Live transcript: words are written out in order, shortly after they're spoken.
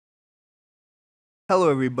Hello,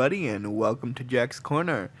 everybody, and welcome to Jack's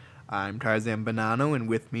Corner. I'm Tarzan Bonanno, and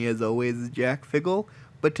with me, as always, is Jack Figgle.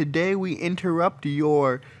 But today we interrupt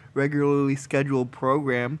your regularly scheduled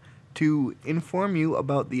program to inform you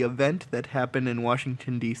about the event that happened in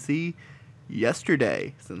Washington, D.C.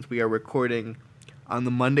 yesterday. Since we are recording on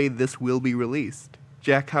the Monday this will be released.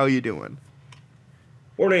 Jack, how are you doing?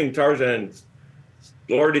 Morning, Tarzan.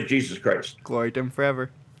 Glory to Jesus Christ. Glory to him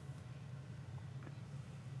forever.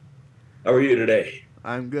 How are you today?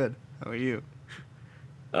 I'm good. How are you?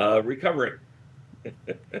 Recovering.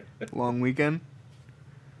 Long weekend?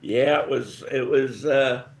 Yeah, it was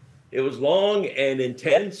long and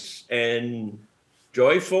intense and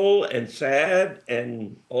joyful and sad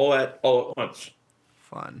and all that all at once.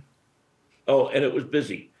 Fun. Oh, and it was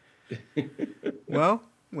busy. Well,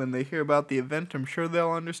 when they hear about the event, I'm sure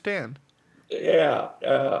they'll understand. Yeah.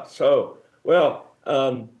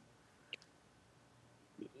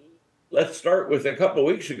 Let's start with a couple of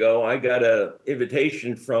weeks ago. I got an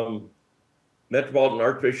invitation from Metropolitan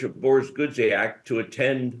Archbishop Boris Gudziak to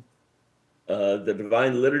attend the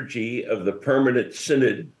Divine Liturgy of the Permanent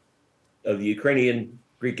Synod of the Ukrainian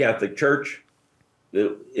Greek Catholic Church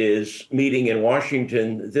that is meeting in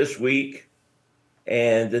Washington this week,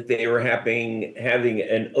 and that they were having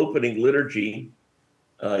an opening liturgy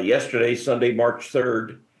yesterday, Sunday, March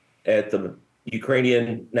 3rd, at the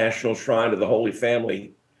Ukrainian National Shrine of the Holy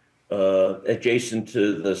Family, adjacent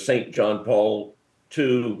to the St. John Paul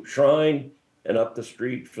II Shrine and up the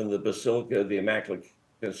street from the Basilica of the Immaculate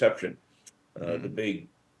Conception. The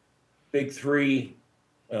big three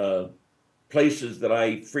places that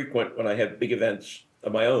I frequent when I have big events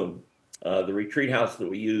of my own. The retreat house that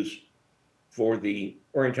we use for the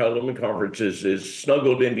Oriental Lumen conferences is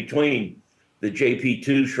snuggled in between the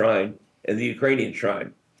JP2 shrine and the Ukrainian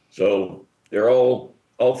shrine. So they're all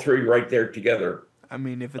three right there together. I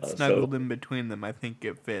mean, if it's snuggled in between them, I think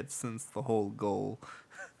it fits since the whole goal.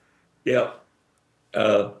 Yeah.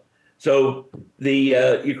 So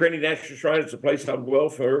the Ukrainian National Shrine is a place I'm well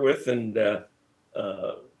familiar with, and the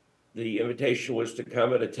invitation was to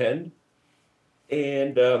come and attend.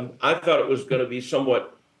 And I thought it was going to be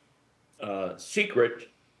somewhat secret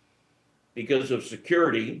because of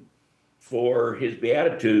security for His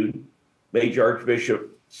Beatitude, Major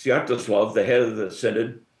Archbishop Sviatoslav, the head of the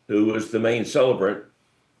synod, who was the main celebrant,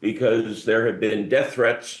 because there have been death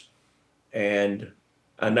threats and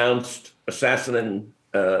announced assassination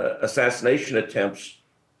attempts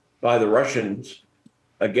by the Russians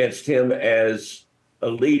against him as a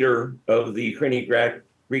leader of the Ukrainian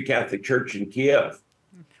Greek Catholic Church in Kiev.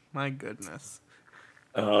 My goodness.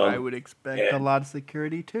 I would expect a lot of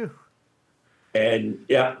security too. And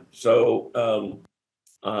yeah, so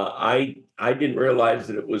I didn't realize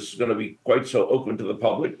that it was going to be quite so open to the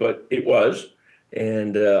public, but it was.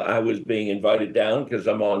 And I was being invited down because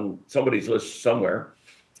I'm on somebody's list somewhere.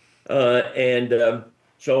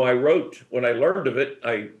 So I wrote, when I learned of it,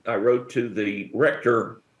 I wrote to the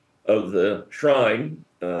rector of the shrine,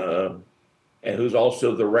 and who's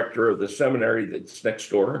also the rector of the seminary that's next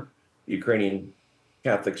door, the Ukrainian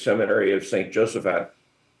Catholic Seminary of St. Josephat,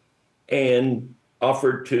 and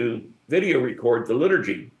offered to video record the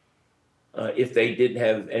liturgy if they didn't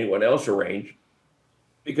have anyone else arrange,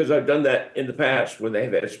 because I've done that in the past when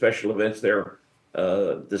they've had special events there.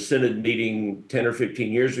 The synod meeting 10 or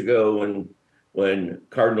 15 years ago, and when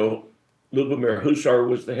Cardinal Lubomir Husar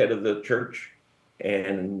was the head of the church,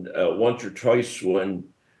 and once or twice when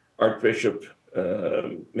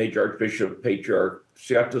Major Archbishop Patriarch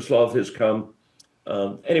Sviatoslav has come.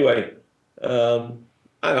 Anyway, I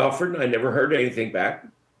offered, and I never heard anything back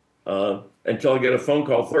until I get a phone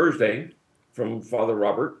call Thursday from Father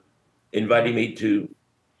Robert inviting me to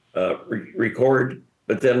record,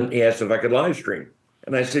 but then he asked if I could live stream.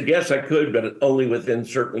 And I said, yes, I could, but only within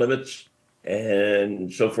certain limits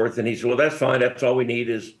and so forth. And he said, well, that's fine. That's all we need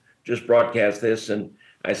is just broadcast this. And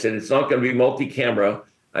I said, it's not going to be multi-camera.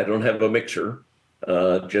 I don't have a mixer.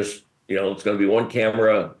 It's going to be one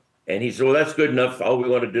camera. And he said, well, that's good enough. All we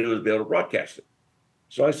want to do is be able to broadcast it.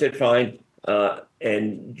 So I said, fine.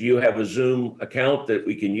 And do you have a Zoom account that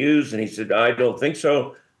we can use? And he said, I don't think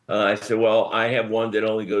so. I said, well, I have one that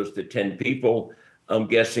only goes to 10 people. I'm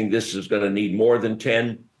guessing this is going to need more than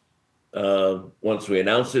 10 once we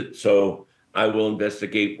announce it. So I will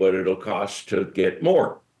investigate what it'll cost to get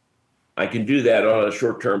more. I can do that on a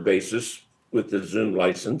short-term basis with the Zoom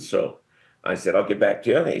license. So I said, I'll get back to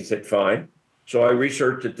you. And he said, fine. So I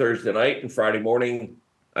researched it Thursday night, and Friday morning,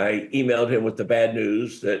 I emailed him with the bad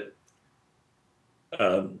news that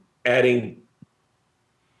adding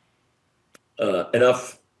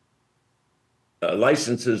enough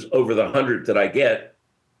licenses over the 100 that I get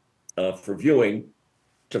for viewing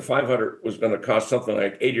to 500 was going to cost something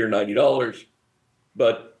like $80 or $90,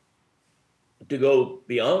 but to go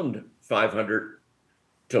beyond 500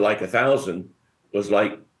 to like 1,000 was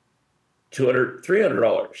like $200,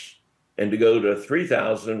 $300, and to go to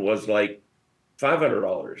 3,000 was like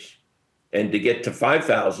 $500, and to get to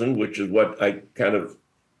 5,000, which is what I kind of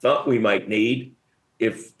thought we might need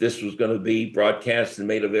if this was going to be broadcast and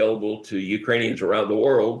made available to Ukrainians around the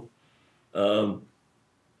world,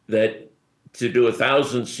 that to do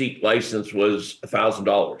 1,000-seat license was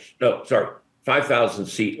 $1,000. No, sorry, 5,000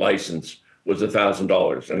 seat license was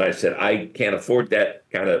 $1,000. And I said, I can't afford that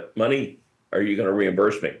kind of money. Are you going to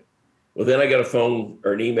reimburse me? Well, then I got a phone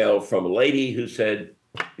or an email from a lady who said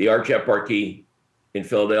the Archeparchy in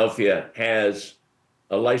Philadelphia has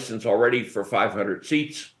a license already for 500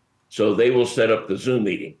 seats, so they will set up the Zoom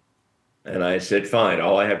meeting. And I said, fine,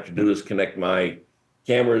 all I have to do is connect my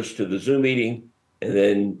cameras to the Zoom meeting, and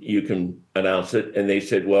then you can announce it. And they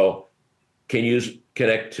said, well, can you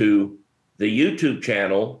connect to the YouTube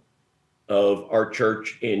channel of our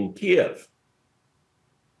church in Kiev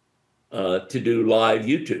to do live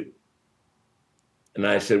YouTube? And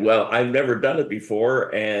I said, well, I've never done it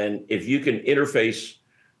before. And if you can interface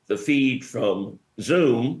the feed from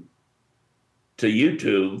Zoom to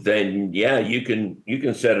YouTube, then yeah, you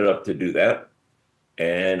can set it up to do that.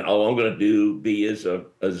 And all I'm going to be is a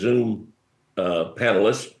Zoom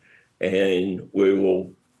panelist, and we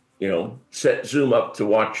will, set Zoom up to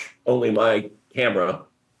watch only my camera,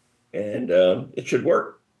 and it should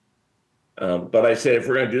work. But I said, if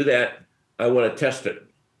we're going to do that, I want to test it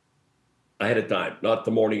ahead of time, not the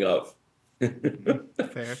morning of.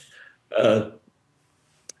 Fair.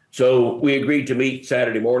 So we agreed to meet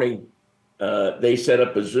Saturday morning. They set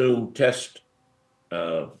up a Zoom test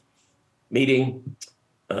meeting,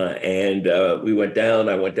 and we went down.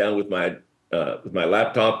 I went down with my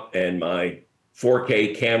laptop and my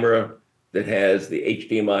 4K camera that has the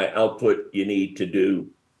HDMI output you need to do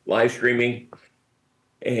live streaming.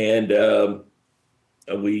 And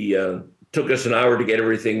we took us an hour to get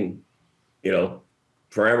everything,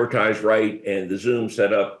 parameterized right, and the Zoom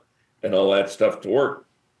set up and all that stuff to work.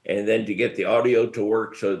 And then to get the audio to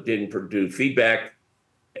work so it didn't produce feedback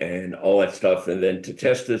and all that stuff, and then to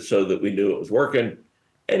test it so that we knew it was working.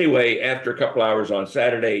 Anyway, after a couple hours on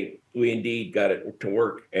Saturday, we indeed got it to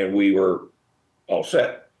work, and we were all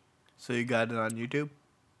set. So you got it on YouTube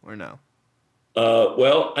or no?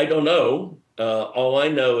 Well, I don't know. All I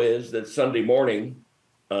know is that Sunday morning,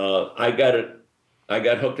 I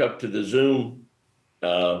got hooked up to the Zoom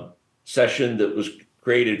session that was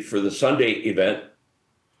created for the Sunday event.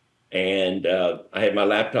 And I had my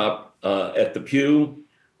laptop at the pew,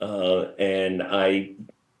 and I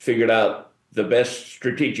figured out the best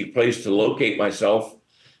strategic place to locate myself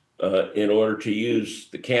in order to use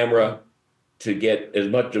the camera to get as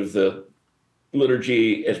much of the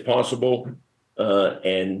liturgy as possible,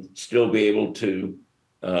 and still be able to,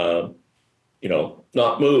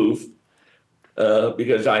 not move,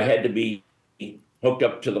 because I had to be hooked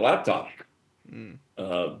up to the laptop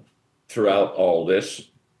throughout all this.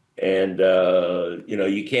 And,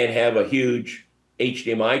 you can't have a huge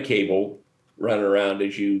HDMI cable running around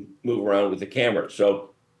as you move around with the camera.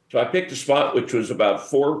 So I picked a spot which was about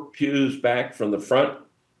 4 pews back from the front,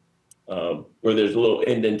 where there's a little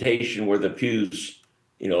indentation where the pews,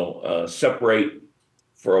 separate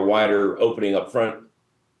for a wider opening up front,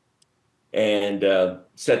 and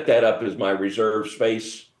set that up as my reserve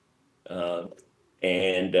space,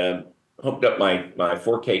 and hooked up my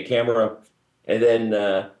 4K camera. And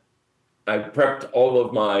then I prepped all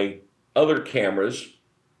of my other cameras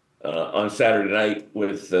on Saturday night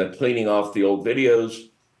with cleaning off the old videos,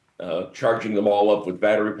 charging them all up with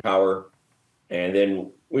battery power. And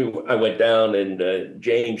then I went down, and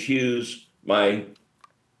James Hughes, my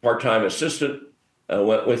part-time assistant,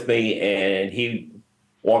 went with me, and he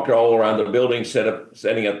walked all around the building,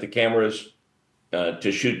 setting up the cameras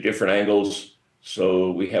to shoot different angles.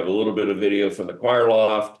 So we have a little bit of video from the choir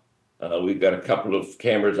loft. We've got a couple of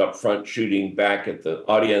cameras up front shooting back at the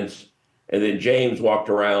audience. And then James walked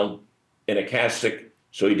around in a cassock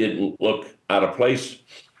so he didn't look out of place,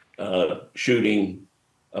 shooting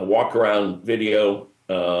a walk-around video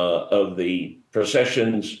of the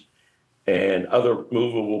processions and other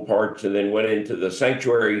movable parts, and then went into the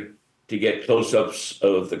sanctuary to get close-ups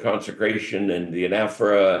of the consecration and the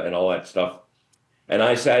anaphora and all that stuff. And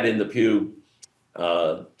I sat in the pew,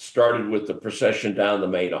 started with the procession down the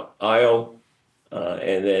main aisle,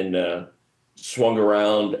 and then swung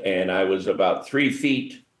around, and I was about 3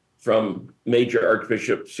 feet from Major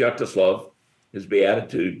Archbishop Sviatoslav, his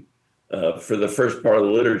beatitude, for the first part of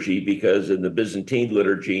the liturgy, because in the Byzantine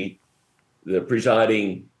liturgy, the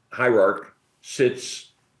presiding hierarch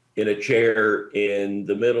sits in a chair in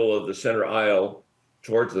the middle of the center aisle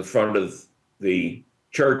towards the front of the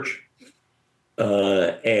church.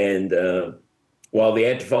 And while the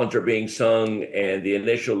antiphons are being sung and the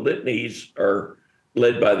initial litanies are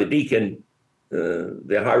led by the deacon,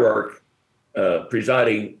 the hierarch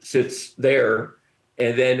presiding sits there.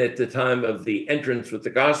 And then at the time of the entrance with the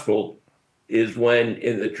gospel is when,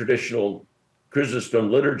 in the traditional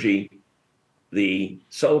Chrysostom liturgy, the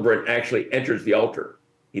celebrant actually enters the altar.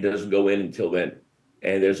 He doesn't go in until then.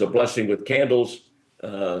 And there's a blessing with candles.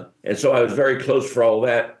 And so I was very close for all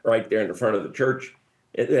that right there in the front of the church.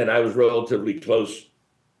 And then I was relatively close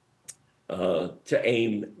to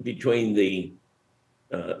aim between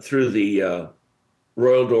through the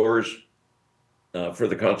royal doors for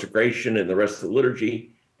the consecration and the rest of the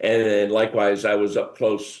liturgy. And then likewise, I was up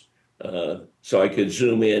close so I could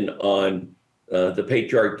zoom in on the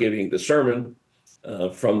patriarch giving the sermon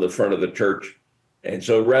from the front of the church. And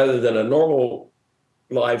so rather than a normal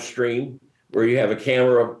live stream where you have a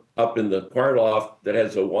camera up in the choir loft that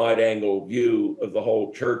has a wide angle view of the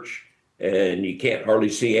whole church and you can't hardly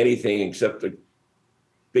see anything except a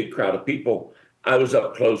big crowd of people, I was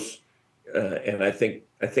up close and I think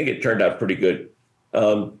it turned out pretty good.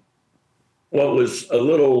 What was a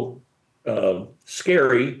little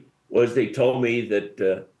scary was they told me that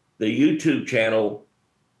the YouTube channel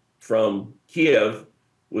from Kiev,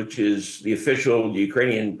 which is the official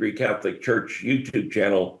Ukrainian Greek Catholic Church YouTube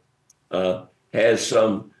channel, has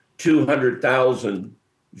some 200,000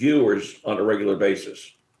 viewers on a regular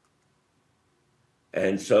basis.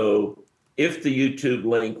 And so if the YouTube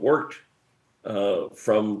link worked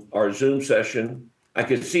from our Zoom session, I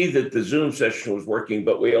could see that the Zoom session was working,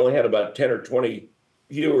 but we only had about 10 or 20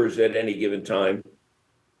 viewers at any given time,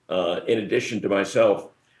 in addition to myself.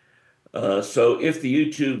 So if the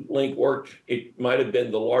YouTube link worked, it might have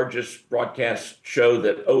been the largest broadcast show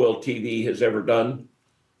that OLTV has ever done.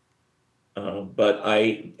 But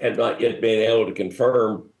I had not yet been able to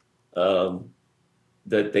confirm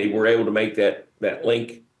that they were able to make that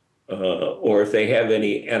link, or if they have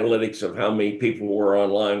any analytics of how many people were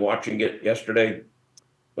online watching it yesterday.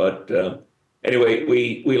 But anyway,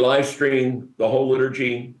 we live streamed the whole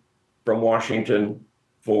liturgy from Washington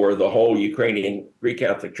for the whole Ukrainian Greek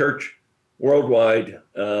Catholic Church worldwide,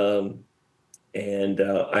 and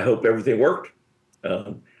I hope everything worked.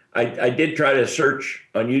 I did try to search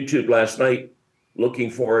on YouTube last night looking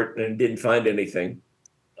for it and didn't find anything.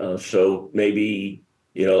 So maybe,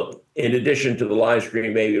 in addition to the live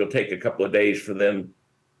stream, maybe it'll take a couple of days for them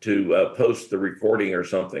to post the recording or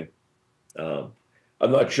something.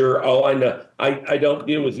 I'm not sure. All I know, I don't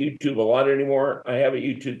deal with YouTube a lot anymore. I have a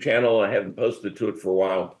YouTube channel. I haven't posted to it for a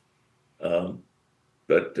while. So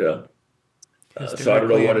I don't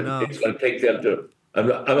know what it's going to take them to. I'm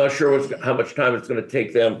not sure how much time it's going to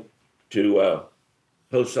take them to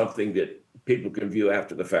post something that people can view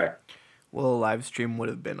after the fact. Well, a live stream would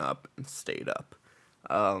have been up and stayed up.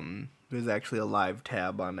 There's actually a live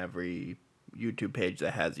tab on every YouTube page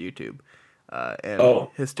that has YouTube. And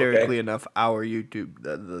hysterically enough, our YouTube,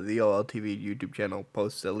 the OLTV YouTube channel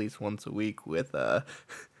posts at least once a week with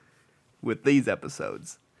these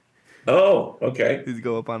episodes. Oh, okay. These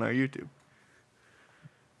go up on our YouTube.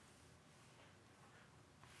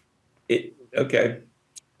 Okay.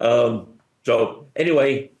 So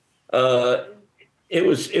anyway, it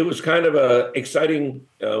was kind of a exciting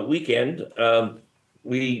weekend.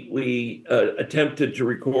 We attempted to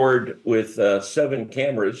record with 7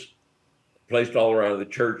 cameras placed all around the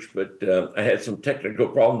church, but I had some technical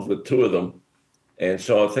problems with 2 of them. And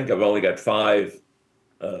so I think I've only got 5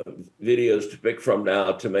 videos to pick from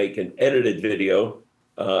now to make an edited video.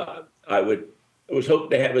 I was hoping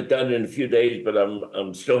to have it done in a few days, but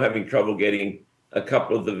I'm still having trouble getting a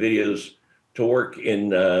couple of the videos to work in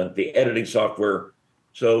the editing software.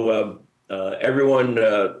 So everyone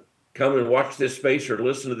come and watch this space or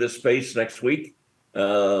listen to this space next week.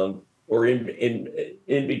 Or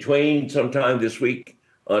in between sometime this week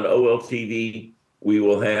on OLTV, we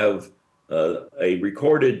will have a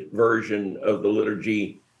recorded version of the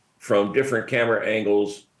liturgy from different camera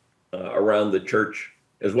angles around the church,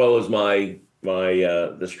 as well as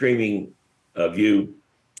the streaming view,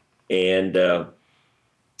 and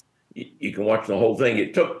you can watch the whole thing.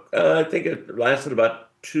 It took, I think it lasted about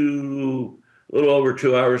a little over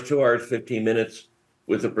 2 hours, 2 hours, 15 minutes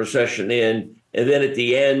with the procession in. And then at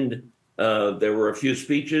the end, there were a few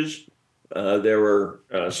speeches. There were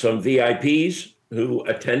some VIPs who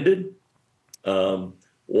attended.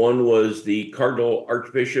 One was the Cardinal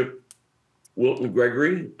Archbishop Wilton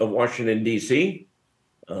Gregory of Washington, D.C.,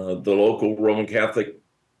 the local Roman Catholic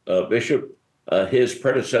bishop, his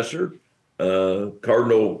predecessor,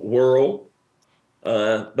 Cardinal Wuerl,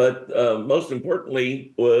 but most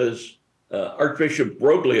importantly was Archbishop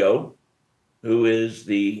Broglio, who is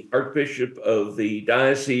the Archbishop of the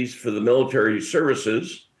Diocese for the Military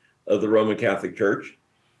Services of the Roman Catholic Church.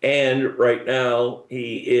 And right now,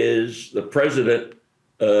 he is the president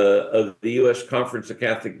of the U.S. Conference of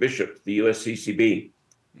Catholic Bishops, the USCCB,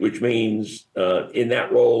 which means in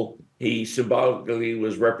that role, he symbolically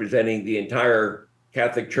was representing the entire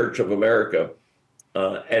Catholic Church of America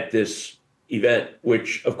at this event,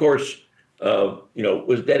 which, of course,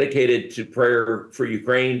 was dedicated to prayer for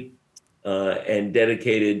Ukraine and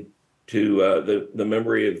dedicated to the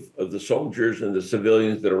memory of the soldiers and the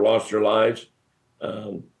civilians that have lost their lives.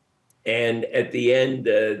 And at the end,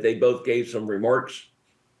 they both gave some remarks.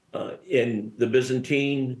 In the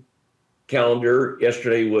Byzantine calendar,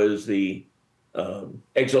 yesterday was the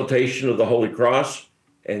exaltation of the Holy Cross.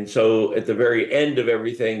 And so at the very end of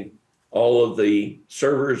everything, all of the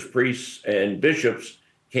servers, priests, and bishops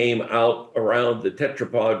came out around the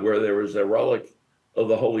tetrapod where there was a relic of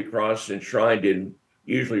the Holy Cross enshrined in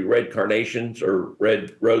usually red carnations or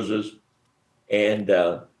red roses. And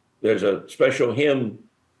there's a special hymn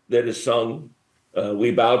that is sung,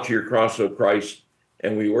 "We bow to your cross, O Christ,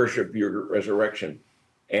 and we worship your resurrection."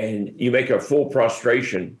 And you make a full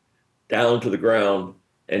prostration down to the ground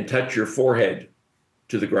and touch your forehead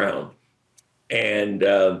to the ground. And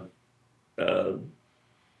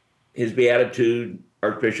his beatitude,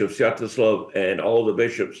 Archbishop Sviatoslav, and all the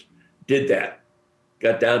bishops did that,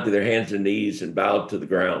 got down to their hands and knees and bowed to the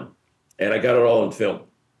ground. And I got it all on film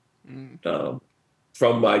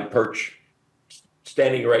from my perch,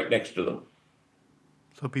 standing right next to them.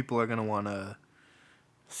 So people are going to want to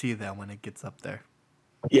see that when it gets up there.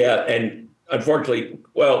 Yeah, and unfortunately,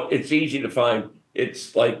 well, it's easy to find.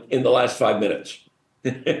 It's like in the last 5 minutes.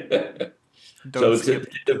 So it's a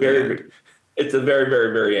very,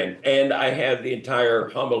 very, very end. And I have the entire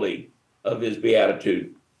homily of his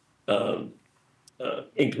beatitude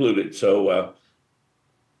included. So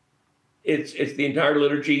it's the entire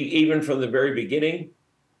liturgy, even from the very beginning,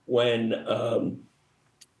 when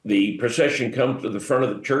the procession comes to the front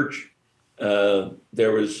of the church.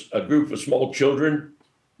 There was a group of small children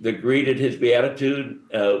that greeted his beatitude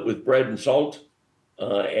with bread and salt,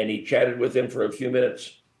 and he chatted with them for a few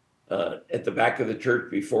minutes at the back of the church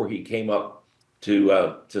before he came up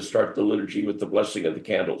to start the liturgy with the blessing of the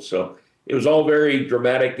candles. So it was all very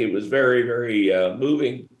dramatic. It was very, very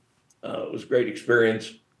moving. It was a great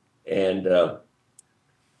experience. And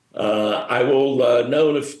I will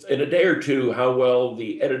know in a day or two how well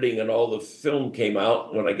the editing and all the film came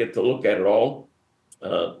out when I get to look at it all.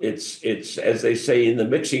 It's as they say in the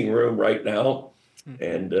mixing room right now,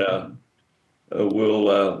 and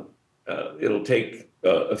it'll take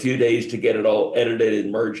a few days to get it all edited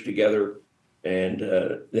and merged together, and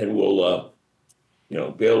then we'll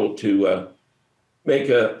be able to make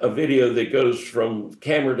a video that goes from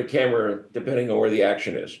camera to camera depending on where the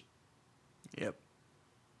action is. Yep.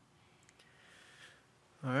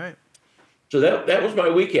 All right. So that was my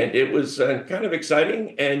weekend. It was kind of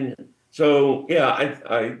exciting, and so yeah,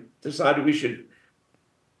 I decided we should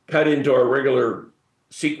cut into our regular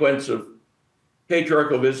sequence of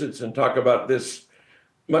patriarchal visits and talk about this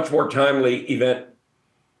much more timely event.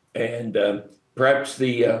 And perhaps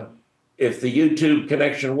if the YouTube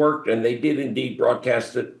connection worked, and they did indeed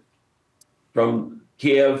broadcast it from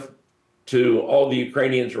Kiev to all the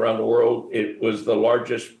Ukrainians around the world, it was the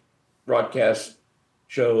largest broadcast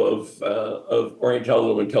show of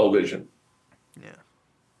Oriental and television. Yeah.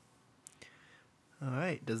 All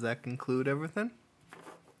right. Does that conclude everything?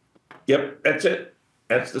 Yep, that's it.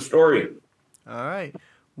 That's the story. All right.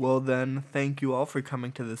 Well, then, thank you all for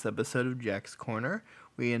coming to this episode of Jack's Corner.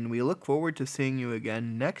 We look forward to seeing you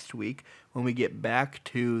again next week when we get back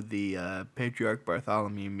to the Patriarch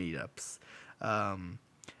Bartholomew meetups.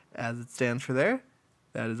 As it stands for there,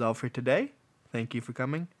 that is all for today. Thank you for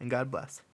coming, and God bless.